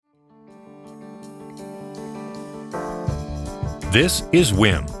This is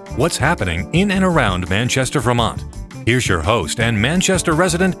WHIM, What's Happening in and Around Manchester, Vermont. Here's your host and Manchester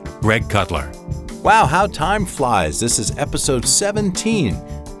resident, Greg Cutler. Wow, how time flies. This is episode 17.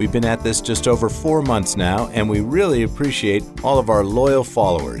 We've been at this just over 4 months now, and we really appreciate all of our loyal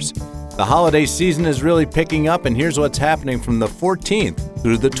followers. The holiday season is really picking up, and here's what's happening from the 14th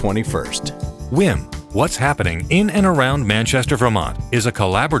through the 21st. WHIM, What's Happening in and Around Manchester, Vermont is a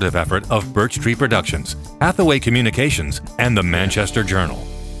collaborative effort of Birch Tree Productions, Hathaway Communications, and the Manchester Journal.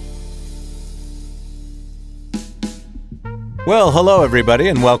 Well, hello everybody,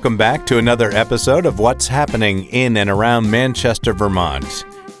 and welcome back to another episode of What's Happening in and Around Manchester, Vermont.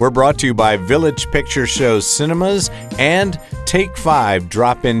 We're brought to you by Village Picture Shows Cinemas and Take 5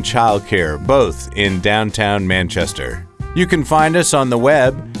 Drop-In Childcare, both in downtown Manchester. You can find us on the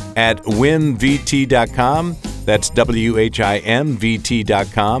web at WHIMVT.com, that's WHIMVT.com,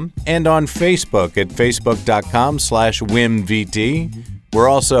 and on Facebook at Facebook.com/WHIMVT. We're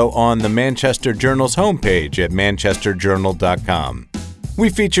also on the Manchester Journal's homepage at ManchesterJournal.com. We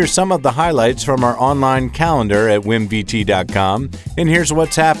feature some of the highlights from our online calendar at WHIMVT.com, and here's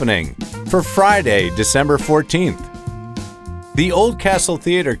what's happening for Friday, December 14th. The Oldcastle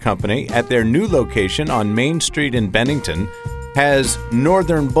Theatre Company, at their new location on Main Street in Bennington, has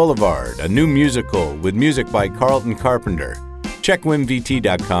Northern Boulevard, a new musical with music by Carlton Carpenter. Check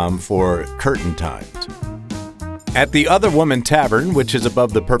WHIMVT.com for curtain times. At the Other Woman Tavern, which is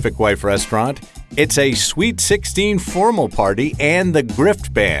above the Perfect Wife restaurant, it's a Sweet 16 formal party and the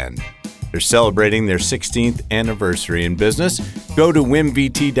Grift Band. They're celebrating their 16th anniversary in business. Go to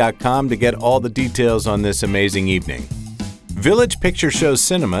WHIMVT.com to get all the details on this amazing evening. Village Picture Shows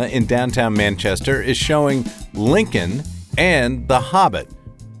Cinema in downtown Manchester is showing Lincoln and The Hobbit,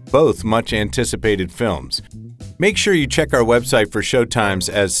 both much anticipated films. Make sure you check our website for showtimes,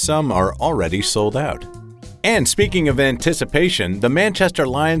 as some are already sold out. And speaking of anticipation, the Manchester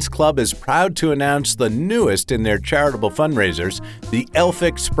Lions Club is proud to announce the newest in their charitable fundraisers, the Elf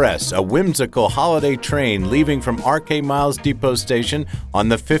Express, a whimsical holiday train leaving from RK Miles Depot Station on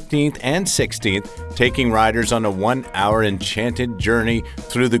the 15th and 16th, taking riders on a 1-hour enchanted journey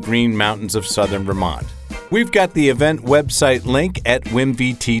through the Green Mountains of southern Vermont. We've got the event website link at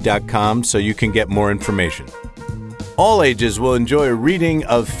WHIMVT.com so you can get more information. All ages will enjoy a reading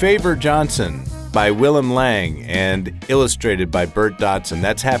of Favor Johnson by Willem Lang and illustrated by Bert Dotson.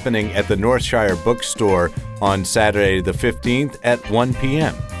 That's happening at the Northshire Bookstore on Saturday the 15th at 1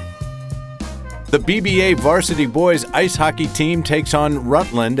 p.m. The BBA Varsity Boys Ice Hockey Team takes on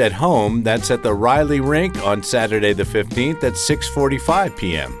Rutland at home. That's at the Riley Rink on Saturday the 15th at 6:45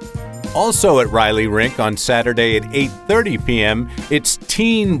 p.m. Also at Riley Rink on Saturday at 8:30 p.m., it's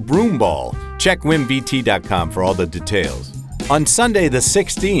Teen Broomball. Check WHIMVT.com for all the details. On Sunday the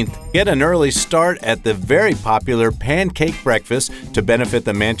 16th, get an early start at the very popular Pancake Breakfast to benefit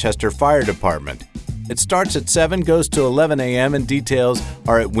the Manchester Fire Department. It starts at 7, goes to 11 a.m., and details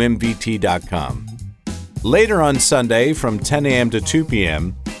are at WHIMVT.com. Later on Sunday from 10 a.m. to 2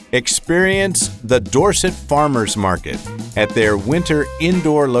 p.m., experience the Dorset Farmers Market at their winter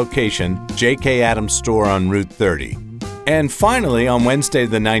indoor location, J.K. Adams Store on Route 30. And finally, on Wednesday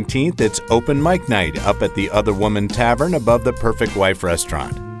the 19th, it's Open Mic Night up at the Other Woman Tavern above the Perfect Wife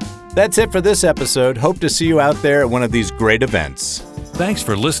restaurant. That's it for this episode. Hope to see you out there at one of these great events. Thanks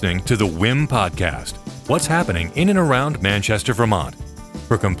for listening to the WHIM Podcast, What's Happening in and Around Manchester, Vermont.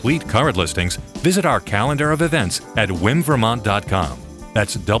 For complete current listings, visit our calendar of events at WHIMVermont.com.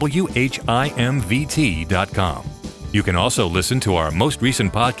 That's WHIMVT.com. You can also listen to our most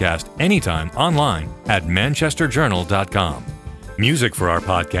recent podcast anytime online at ManchesterJournal.com. Music for our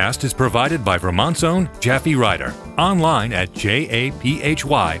podcast is provided by Vermont's own Jaffe Ryder, online at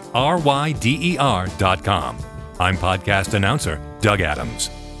JAPHYRYDER.com. I'm podcast announcer Doug Adams.